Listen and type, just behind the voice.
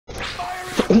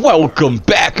Welcome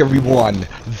back, everyone.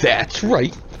 That's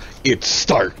right, it's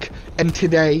Stark, and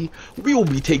today we will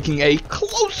be taking a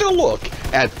closer look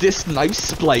at this nice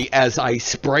splay as I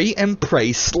spray and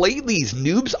pray slay these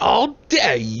noobs all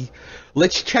day.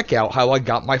 Let's check out how I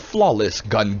got my flawless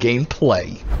gun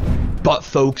gameplay. But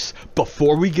folks,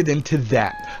 before we get into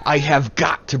that, I have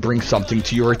got to bring something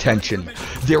to your attention.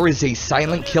 There is a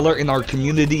silent killer in our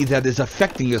community that is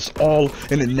affecting us all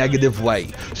in a negative way.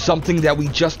 Something that we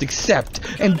just accept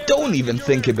and don't even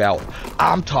think about.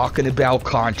 I'm talking about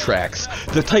contracts.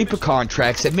 The type of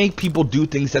contracts that make people do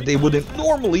things that they wouldn't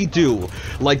normally do.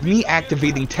 Like me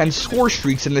activating 10 score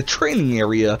streaks in the training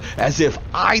area as if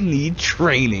I need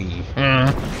training.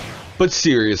 But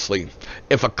seriously,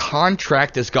 if a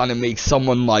contract is gonna make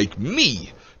someone like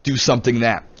me do something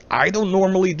that I don't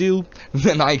normally do,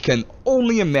 then I can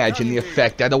only imagine the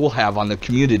effect that it will have on the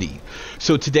community.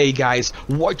 So today, guys,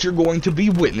 what you're going to be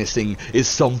witnessing is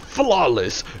some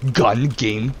flawless gun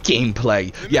game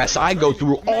gameplay. Yes, I go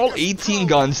through all 18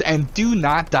 guns and do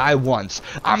not die once.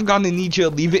 I'm gonna need you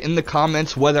to leave it in the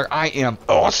comments whether I am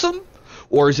awesome,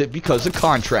 or is it because of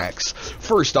contracts?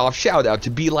 First off, shout out to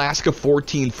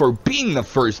Blaska14 for being the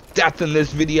first death in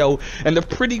this video, and a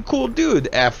pretty cool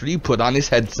dude after he put on his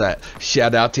headset.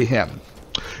 Shout out to him.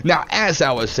 Now, as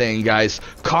I was saying, guys,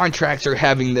 contracts are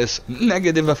having this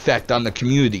negative effect on the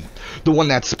community. The one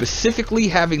that's specifically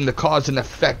having the cause and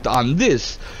effect on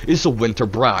this is the Winter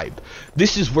Bribe.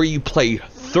 This is where you play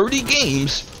 30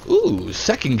 games. Ooh,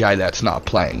 second guy that's not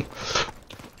playing.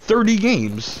 30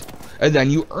 games. And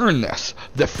then you earn this.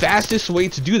 The fastest way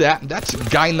to do that, that's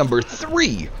guy number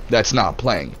 3 that's not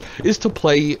playing, is to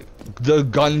play the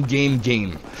gun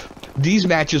game. These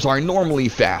matches are normally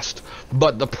fast,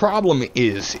 but the problem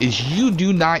is you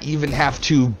do not even have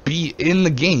to be in the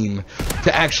game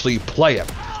to actually play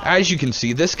it. As you can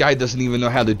see, this guy doesn't even know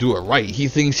how to do it right. He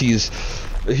thinks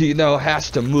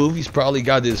has to move. He's probably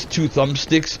got his 2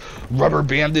 thumbsticks rubber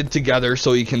banded together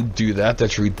so he can do that.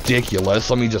 That's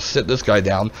ridiculous. Let me just sit this guy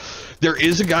down. There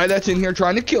is a guy that's in here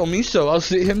trying to kill me, so I'll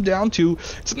sit him down too.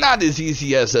 It's not as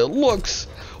easy as it looks,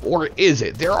 or is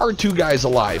it? There are 2 guys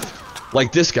alive,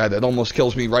 like this guy that almost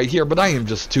kills me right here, but I am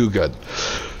just too good.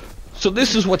 So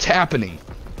this is what's happening.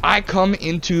 I come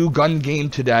into gun game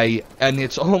today, and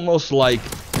it's almost like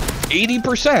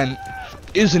 80%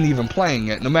 isn't even playing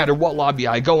it. No matter what lobby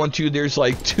I go into, there's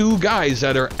like 2 guys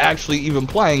that are actually even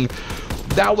playing.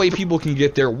 That way people can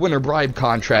get their Winter Bribe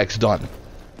contracts done.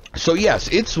 So yes,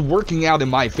 it's working out in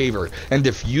my favor, and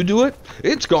if you do it,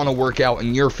 it's gonna work out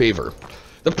in your favor.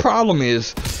 The problem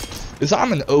is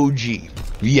I'm an OG,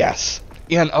 yes,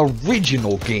 an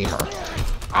original gamer.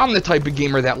 I'm the type of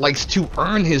gamer that likes to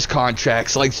earn his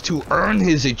contracts, likes to earn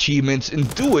his achievements,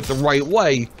 and do it the right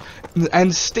way,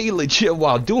 and stay legit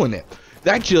while doing it.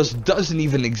 That just doesn't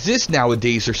even exist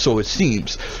nowadays, or so it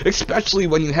seems. Especially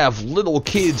when you have little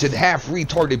kids and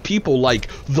half-retarded people like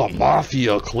the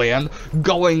Mafia Clan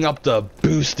going up the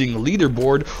boosting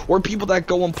leaderboard, or people that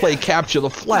go and play Capture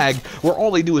the Flag, where all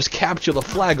they do is capture the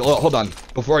flag. Oh, hold on.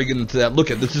 Before I get into that,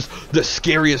 look at this. Is the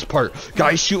scariest part.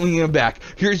 Guy shooting in the back.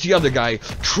 Here's the other guy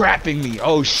trapping me.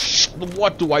 Oh,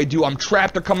 what do? I'm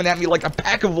trapped. They're coming at me like a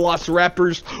pack of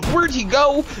velociraptors. Where'd he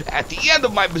go? At the end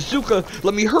of my bazooka.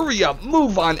 Let me hurry up,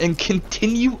 move on, and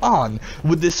continue on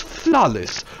with this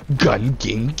flawless gun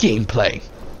game gameplay.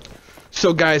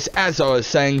 So guys, as I was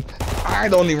saying, I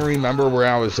don't even remember where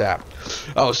I was at.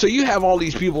 Oh, so you have all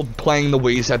these people playing the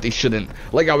ways that they shouldn't.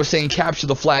 Like I was saying, capture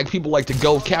the flag. People like to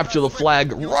go capture the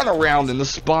flag, run around in the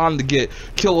spawn to get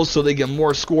kills so they get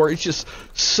more score. It's just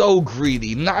so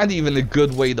greedy. Not even a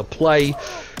good way to play.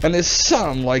 And it's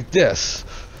something like this.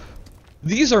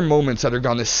 These are moments that are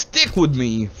gonna stick with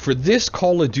me for this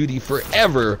Call of Duty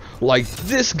forever, like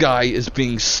this guy is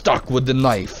being stuck with the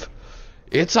knife.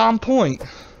 It's on point.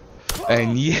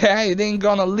 And yeah, it ain't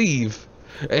gonna leave.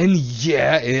 And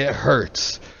yeah, it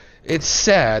hurts. It's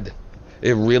sad.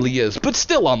 It really is. But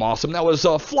still, I'm awesome. That was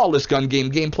a flawless gun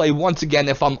game gameplay. Once again,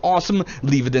 if I'm awesome,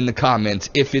 leave it in the comments.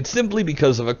 If it's simply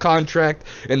because of a contract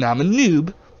and I'm a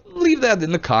noob, leave that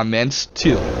in the comments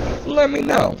too. Let me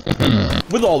know.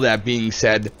 With all that being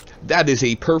said, that is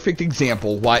a perfect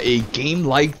example why a game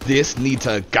like this needs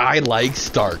a guy like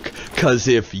Stark. Cause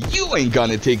if you ain't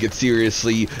gonna take it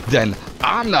seriously, then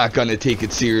I'm not gonna take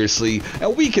it seriously,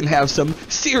 and we can have some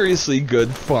seriously good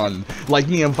fun. Like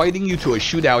me inviting you to a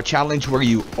shootout challenge where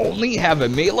you only have a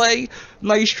melee.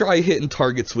 Nice try hitting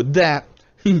targets with that.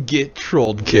 Get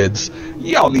trolled, kids.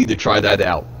 Y'all need to try that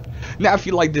out. Now, if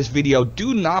you like this video,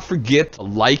 do not forget to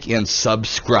like and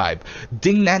subscribe.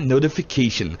 Ding that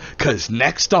notification, cause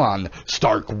next on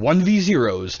Stark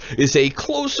 1v0s is a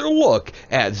closer look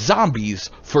at Zombies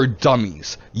for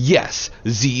Dummies. Yes,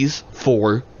 Z's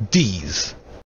for D's.